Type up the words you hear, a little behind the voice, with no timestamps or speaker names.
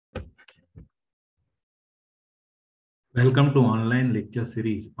Welcome to online lecture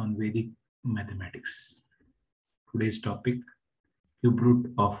series on Vedic mathematics. Today's topic, cube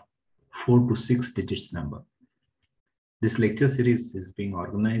root of 4 to 6 digits number. This lecture series is being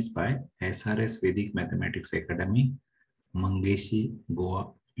organized by SRS Vedic Mathematics Academy, Mangeshi,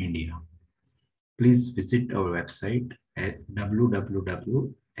 Goa, India. Please visit our website at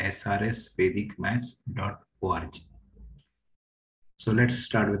www.srsvedicmaths.org. So let's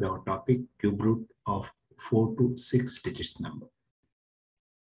start with our topic, cube root of 4 to 6 digits number.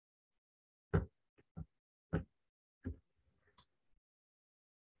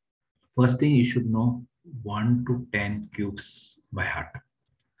 First thing you should know 1 to 10 cubes by heart.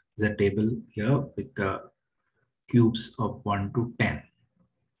 There's a table here with the cubes of 1 to 10.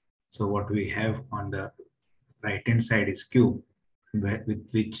 So what we have on the right hand side is cube, with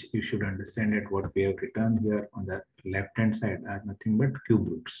which you should understand that what we have written here on the left hand side are nothing but cube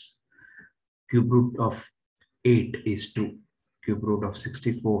roots. Cube root of 8 is 2. Cube root of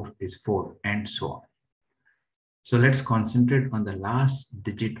 64 is 4, and so on. So let's concentrate on the last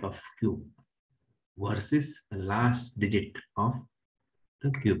digit of cube versus the last digit of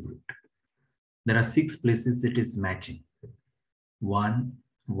the cube root. There are 6 places it is matching. 1,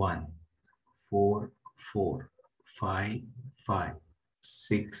 1, 4, 4, 5, 5,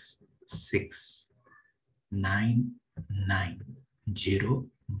 6, 6, 9, 9, 0,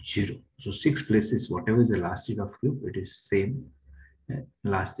 0. So 6 places, whatever is the last digit of cube, it is same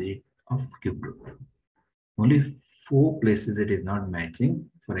last digit of cube root. Only 4 places it is not matching.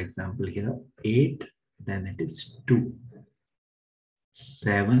 For example, here 8, then it is 2.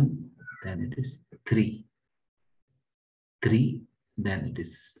 7, then it is 3. 3, then it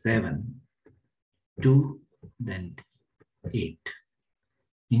is 7. 2, then it is 8.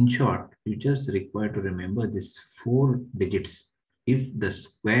 In short, you just require to remember these 4 digits. If the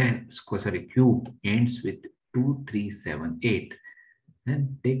cube ends with 2, 3, 7, 8,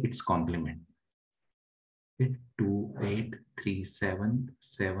 then take its complement. 2, 8, 3, 7,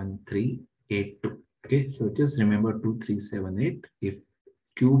 7, 3, 8, 2. Okay, so just remember 2, 3, 7, 8. If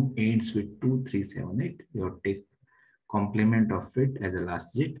cube ends with 2, 3, 7, 8, you take complement of it as a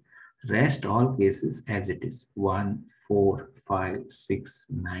last digit. Rest all cases as it is 1, 4, 5, 6,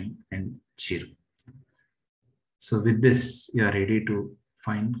 9, and 0. So with this, you are ready to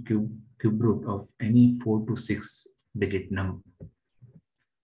find cube root of any 4 to 6 digit number.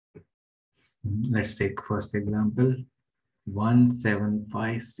 Let's take first example,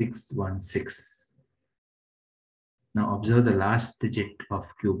 175616. Now observe the last digit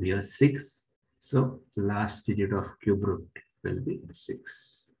of cube here, 6. So last digit of cube root will be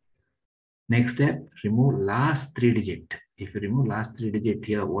 6. Next step, remove last 3 digit. If you remove last 3 digit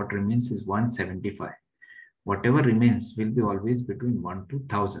here, what remains is 175. Whatever remains will be always between 1 to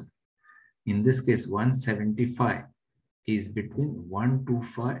 1000. In this case, 175 is between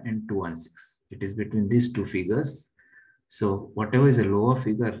 125 and 216. It is between these two figures. So whatever is a lower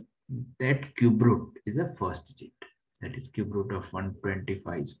figure, that cube root is a first digit. That is cube root of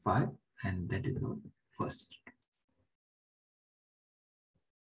 125 is 5, and that is our first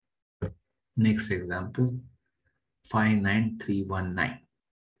digit. Next example, 59319.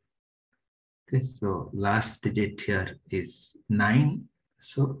 Okay, so last digit here is 9.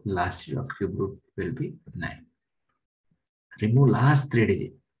 So last digit of cube root will be 9. Remove last 3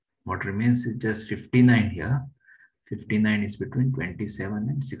 digits. What remains is just 59 here. 59 is between 27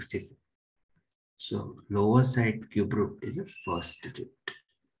 and 64. So lower side cube root is the first digit.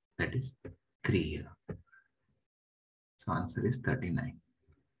 That is 3 here. So answer is 39.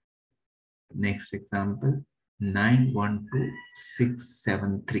 Next example,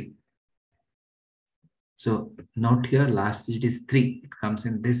 912673. So note here, last digit is 3. It comes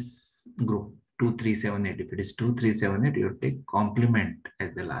in this group, 2378. If it is 2378, you take complement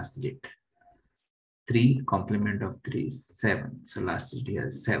as the last digit. 3 complement of 3 is 7. So last digit here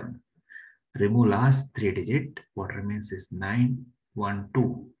is 7. Remove last 3 digit. What remains is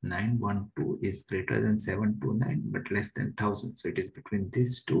 912. 912 is greater than 729 but less than 1000. So it is between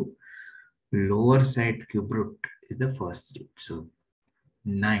these two. Lower side cube root is the first digit. So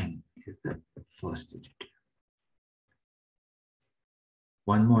 9 is the first digit.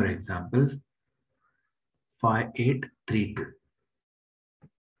 One more example, 5832.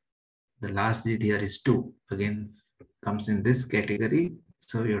 The last digit here is 2. Again, comes in this category.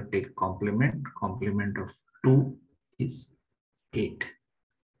 So you take complement. Complement of 2 is 8.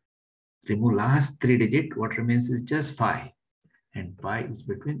 Remove last 3 digit. What remains is just 5. And 5 is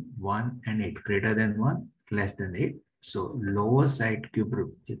between 1 and 8. Greater than 1, less than 8. So lower side cube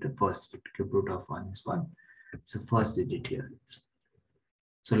root is the first digit. Cube root of 1 is 1. So first digit here is 1.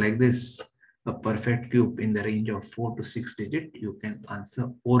 So like this, a perfect cube in the range of 4 to 6 digit, you can answer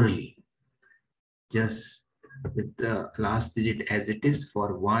orally. Just with the last digit as it is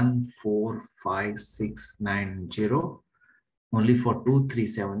for 1, 4, 5, 6, 9, 0. Only for 2, 3,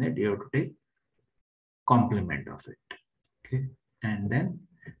 7, 8, you have to take complement of it. Okay. And then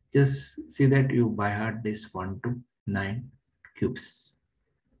just see that you by heart this 1 to 9 cubes.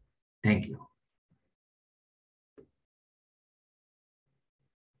 Thank you.